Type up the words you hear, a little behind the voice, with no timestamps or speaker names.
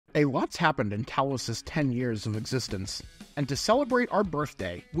A lot's happened in Talos' 10 years of existence, and to celebrate our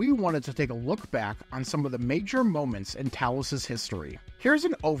birthday, we wanted to take a look back on some of the major moments in Talos' history. Here's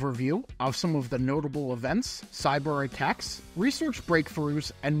an overview of some of the notable events, cyber attacks, research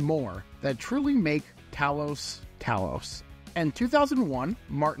breakthroughs, and more that truly make Talos Talos. In 2001,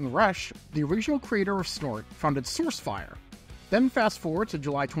 Martin Resch, the original creator of Snort, founded SourceFire. Then fast forward to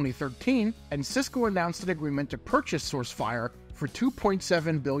July 2013, and Cisco announced an agreement to purchase SourceFire for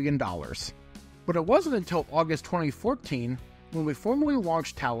 $2.7 billion. But it wasn't until August 2014 when we formally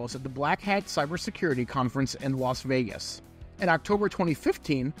launched Talos at the Black Hat Cybersecurity Conference in Las Vegas. In October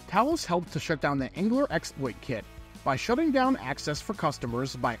 2015, Talos helped to shut down the Angler exploit kit by shutting down access for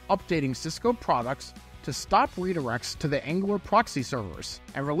customers by updating Cisco products to stop redirects to the Angler proxy servers,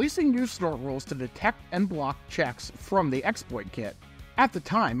 and releasing new Snort rules to detect and block checks from the exploit kit. At the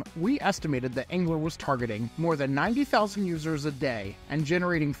time, we estimated that Angler was targeting more than 90,000 users a day and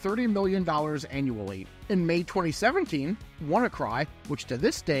generating $30 million annually. In May 2017, WannaCry, which to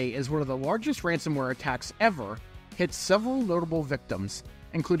this day is one of the largest ransomware attacks ever, hit several notable victims,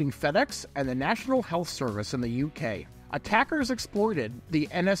 including FedEx and the National Health Service in the UK. Attackers exploited the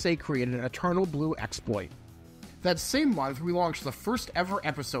NSA-created Eternal Blue exploit. That same month, we launched the first ever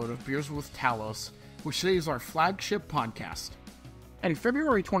episode of Beers with Talos, which today is our flagship podcast. In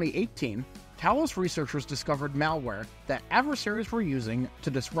February 2018, Talos researchers discovered malware that adversaries were using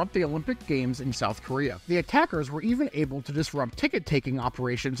to disrupt the Olympic Games in South Korea. The attackers were even able to disrupt ticket-taking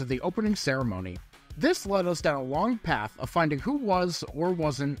operations at the opening ceremony. This led us down a long path of finding who was or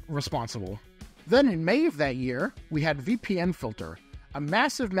wasn't responsible. Then in May of that year, we had VPN Filter, a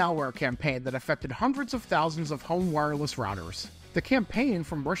massive malware campaign that affected hundreds of thousands of home wireless routers. The campaign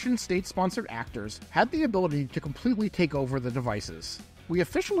from Russian state-sponsored actors had the ability to completely take over the devices. We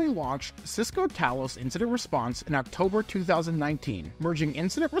officially launched Cisco Talos Incident Response in October 2019, merging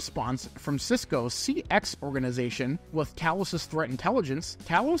incident response from Cisco's CX organization with Talos' threat intelligence.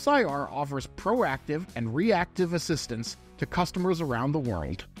 Talos IR offers proactive and reactive assistance to customers around the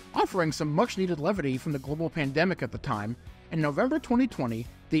world. Offering some much-needed levity from the global pandemic at the time, in November 2020,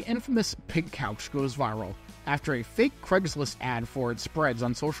 the infamous pig couch goes viral after a fake Craigslist ad for it spreads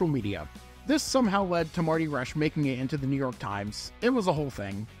on social media. This somehow led to Marty Resch making it into the New York Times. It was a whole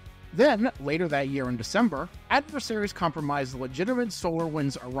thing. Then, later that year in December, adversaries compromised the legitimate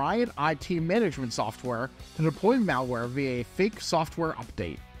SolarWinds Orion IT management software to deploy malware via a fake software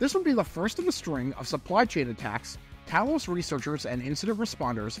update. This would be the first of a string of supply chain attacks Talos researchers and incident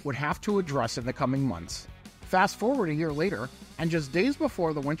responders would have to address in the coming months. Fast forward a year later, and just days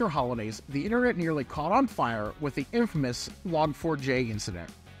before the winter holidays, the internet nearly caught on fire with the infamous Log4j incident.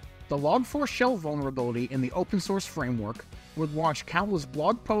 The Log4 shell vulnerability in the open source framework would launch countless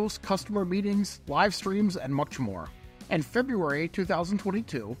blog posts, customer meetings, live streams, and much more. In February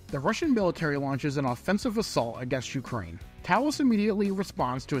 2022, the Russian military launches an offensive assault against Ukraine. Talos immediately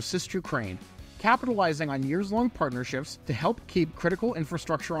responds to assist Ukraine, capitalizing on years-long partnerships to help keep critical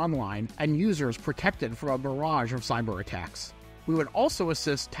infrastructure online and users protected from a barrage of cyber attacks. We would also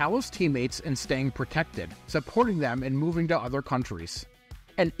assist Talos teammates in staying protected, supporting them in moving to other countries.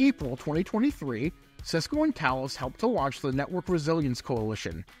 In April 2023, Cisco and Talos helped to launch the Network Resilience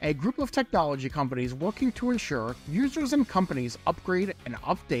Coalition, a group of technology companies working to ensure users and companies upgrade and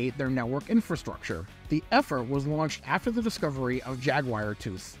update their network infrastructure. The effort was launched after the discovery of Jaguar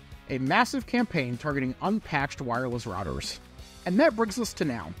Tooth, a massive campaign targeting unpatched wireless routers. And that brings us to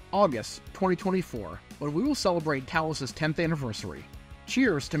now, August 2024, when we will celebrate Talos' 10th anniversary.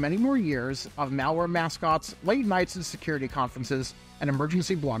 Cheers to many more years of malware mascots, late nights at security conferences, and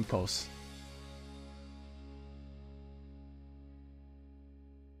emergency blog posts.